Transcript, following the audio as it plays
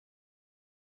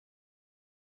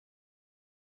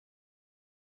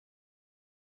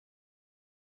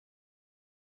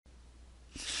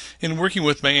In working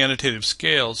with my annotative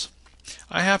scales,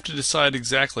 I have to decide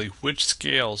exactly which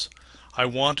scales I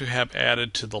want to have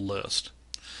added to the list.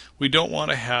 We don't want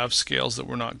to have scales that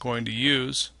we're not going to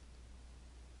use,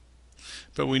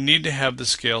 but we need to have the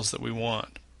scales that we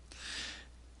want.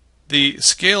 The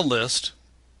scale list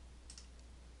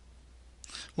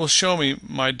will show me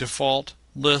my default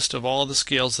list of all the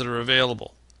scales that are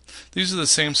available. These are the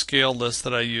same scale lists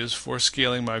that I use for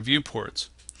scaling my viewports.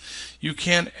 You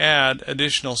can add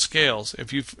additional scales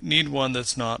if you need one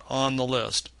that's not on the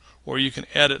list, or you can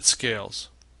edit scales.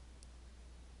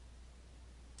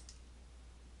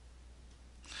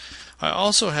 I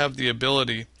also have the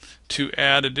ability to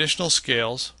add additional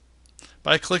scales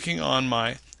by clicking on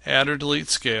my Add or Delete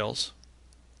Scales,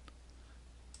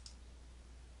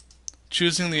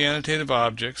 choosing the annotative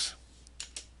objects,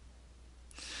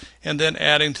 and then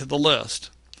adding to the list.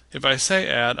 If I say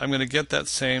add, I'm going to get that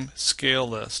same scale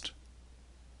list.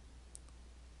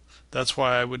 That's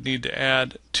why I would need to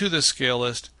add to this scale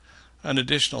list an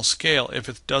additional scale if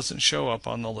it doesn't show up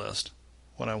on the list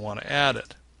when I want to add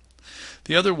it.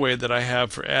 The other way that I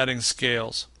have for adding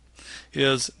scales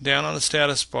is down on the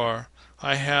status bar.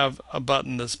 I have a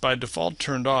button that's by default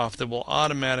turned off that will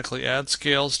automatically add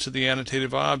scales to the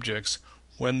annotative objects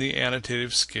when the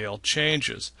annotative scale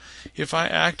changes. If I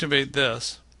activate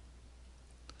this,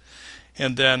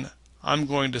 and then I'm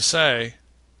going to say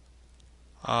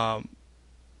 1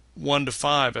 to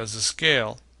 5 as a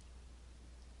scale,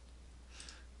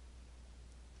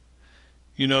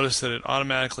 you notice that it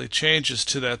automatically changes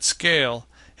to that scale.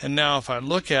 And now if I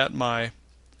look at my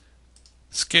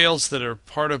scales that are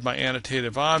part of my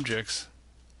annotative objects,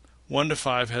 1 to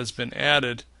 5 has been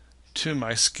added to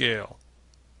my scale.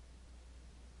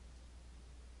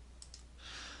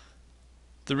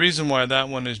 The reason why that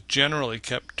one is generally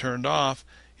kept turned off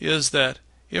is that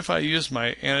if I use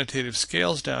my annotative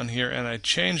scales down here and I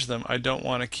change them, I don't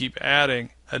want to keep adding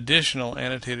additional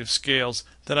annotative scales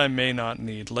that I may not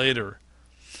need later.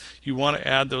 You want to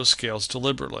add those scales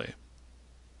deliberately.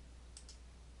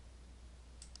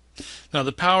 Now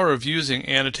the power of using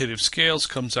annotative scales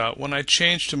comes out when I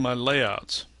change to my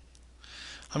layouts.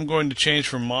 I'm going to change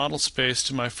from model space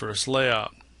to my first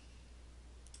layout.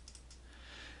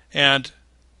 And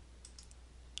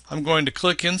I'm going to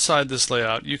click inside this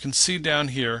layout. You can see down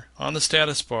here on the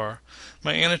status bar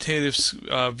my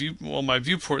annotative my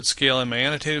viewport scale and my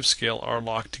annotative scale are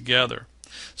locked together.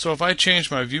 So if I change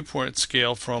my viewport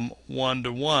scale from 1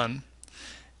 to 1,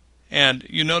 and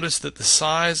you notice that the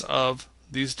size of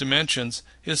these dimensions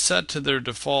is set to their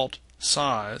default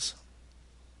size,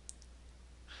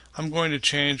 I'm going to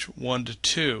change 1 to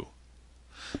 2.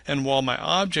 And while my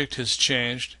object has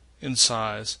changed in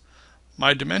size,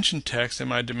 my dimension text and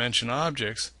my dimension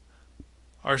objects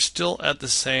are still at the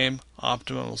same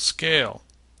optimal scale.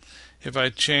 If I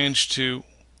change to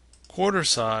quarter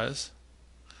size,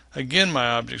 again my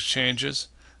object changes,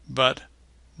 but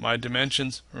my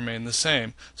dimensions remain the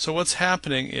same. So what's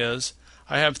happening is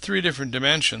I have 3 different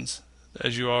dimensions,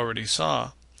 as you already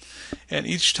saw, and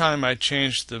each time I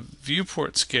change the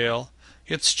viewport scale,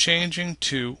 it's changing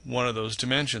to one of those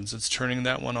dimensions. It's turning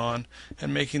that one on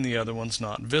and making the other ones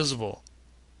not visible.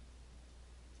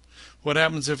 What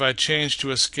happens if I change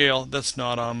to a scale that's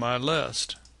not on my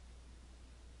list?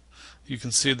 You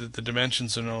can see that the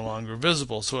dimensions are no longer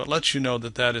visible, so it lets you know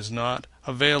that that is not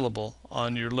available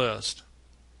on your list.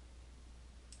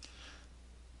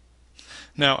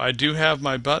 Now I do have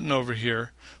my button over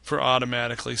here for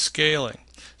automatically scaling.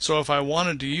 So if I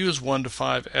wanted to use 1 to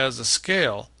 5 as a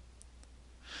scale,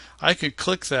 I could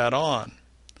click that on,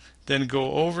 then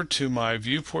go over to my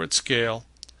viewport scale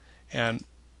and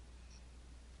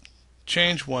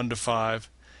change 1 to 5,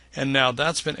 and now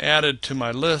that's been added to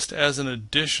my list as an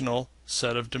additional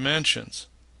set of dimensions.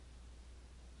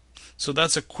 So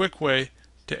that's a quick way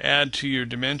to add to your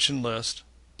dimension list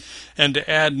and to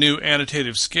add new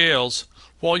annotative scales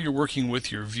while you're working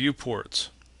with your viewports.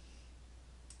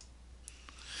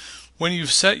 When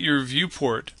you've set your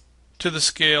viewport to the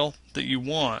scale that you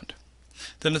want,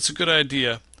 then it's a good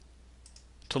idea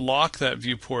to lock that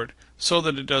viewport so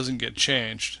that it doesn't get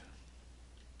changed.